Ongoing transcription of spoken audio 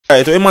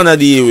Right, what man a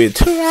deal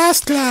with?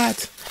 Grass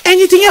clot.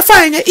 Anything you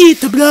find, you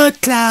eat the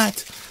blood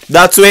clot.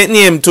 That's what it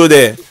named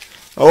today.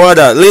 What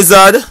that?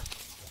 Lizard?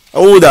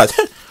 Who that?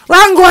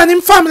 Rango and him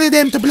family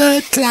them to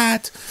blood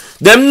clot.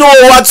 Them know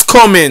what's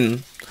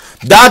coming.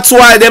 That's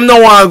why them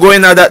no want to go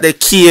in at the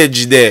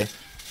cage there.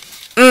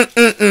 Where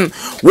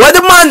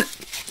the man?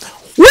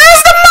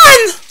 Where's the man?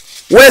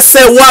 Where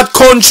say what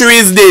country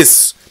is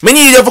this? Me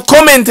need you to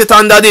comment it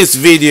under this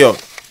video.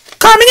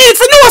 Come me need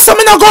for know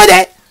something not go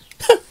there.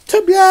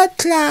 To blood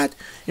clot.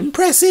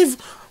 Impressive.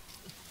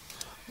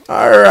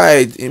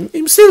 Alright.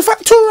 Him still fat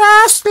to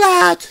grass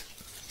clot.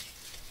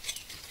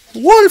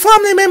 Whole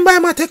family member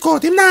him a take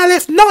out. Him not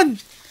left none.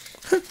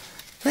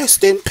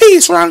 Rest in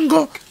peace,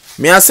 Rango.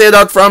 Me I say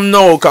that from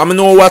now, cause I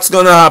know what's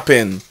gonna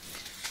happen.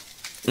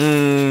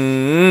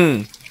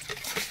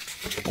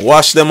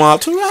 Wash them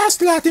up. To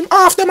rust let him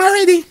off them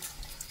already.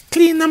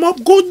 Clean them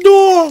up good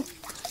though.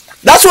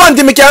 That's one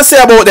thing I can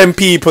say about them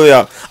people,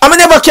 yeah. I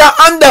never can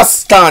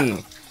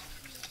understand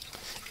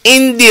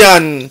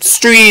Indian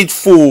street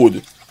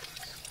food.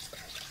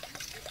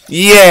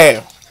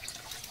 Yeah.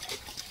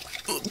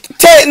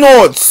 Take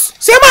notes.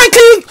 See man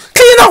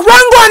clean up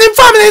Rango and him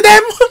family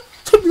them.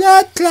 To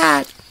blood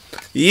clot.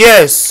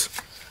 Yes.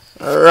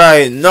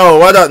 Alright, no,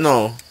 what that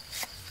now?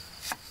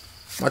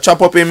 I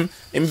chop up him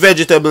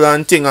vegetable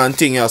and thing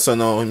yeah, so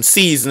now him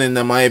seasoning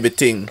them and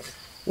everything.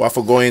 What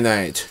for going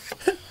night?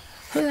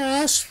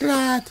 Yes,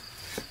 lad.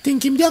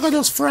 Think him they gonna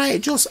just fry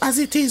it just as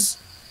it is.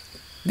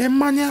 Them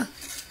man ya.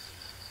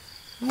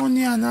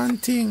 Onion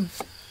and thing.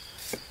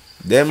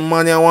 Them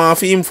man ya want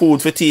for him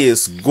food for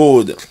taste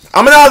good.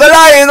 I'm not gonna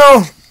lie, you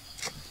know.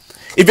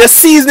 If you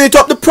season it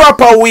up the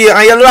proper way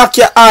and you lock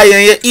your eye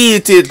and you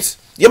eat it,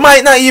 you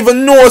might not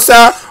even know,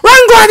 sir.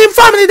 Rango and him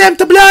family them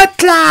to blood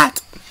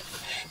clot.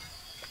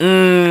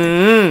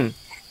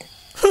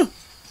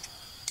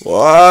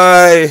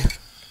 Why?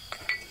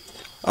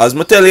 As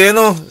I tell you, you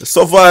know,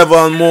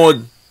 survival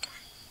mode.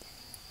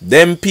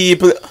 Them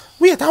people.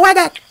 Wait, what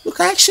that? Look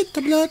like shit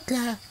to blood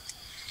clot.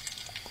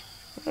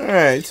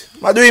 Alright.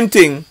 I do him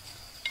thing.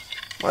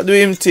 I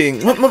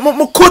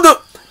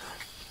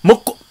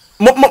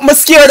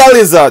scared of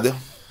lizard.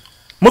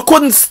 I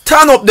couldn't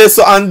stand up there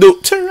so and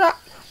do.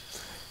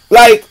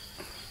 Like.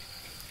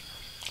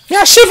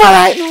 Yeah, shiver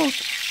right now.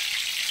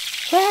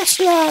 Yes,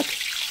 lad.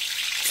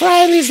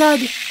 Fry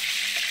lizard.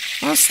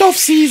 And stuff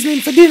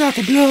seasoning for dinner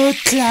to blood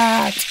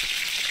clot.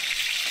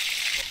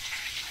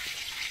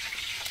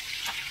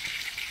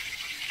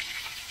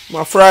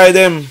 I fry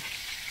them.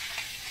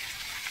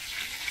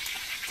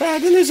 Fry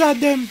the lizard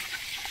them.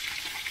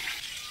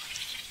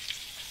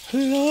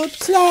 Blood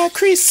clot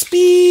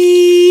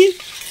crispy.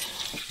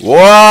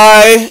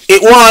 Why?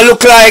 It wanna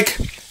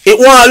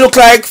look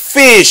like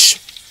fish.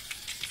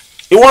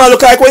 It wanna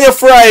look like when you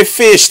fry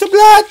fish. The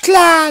blood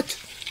clot.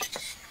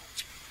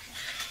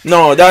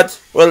 No, that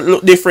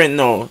look different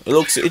now.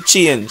 It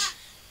changed.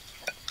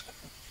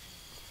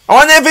 I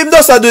wonder if him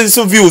does do this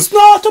for views.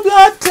 No, to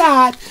blood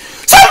clot.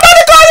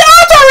 Somebody call the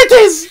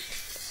authorities.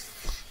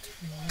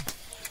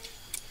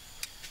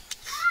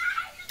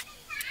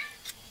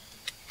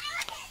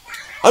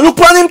 I look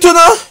on him too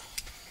now.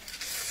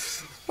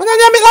 When I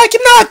name it like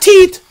him not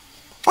teeth.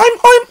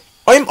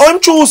 I'm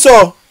true,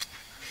 sir.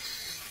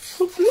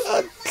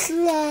 Blood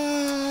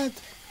clot.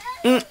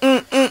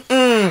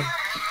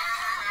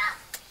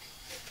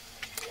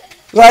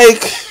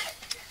 Like,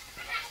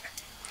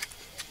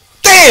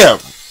 damn,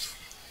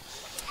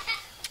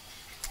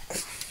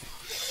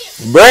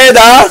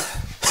 brother,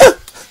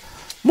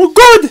 my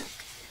good.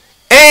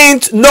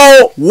 ain't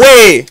no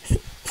way.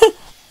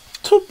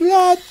 To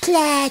blood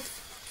clot.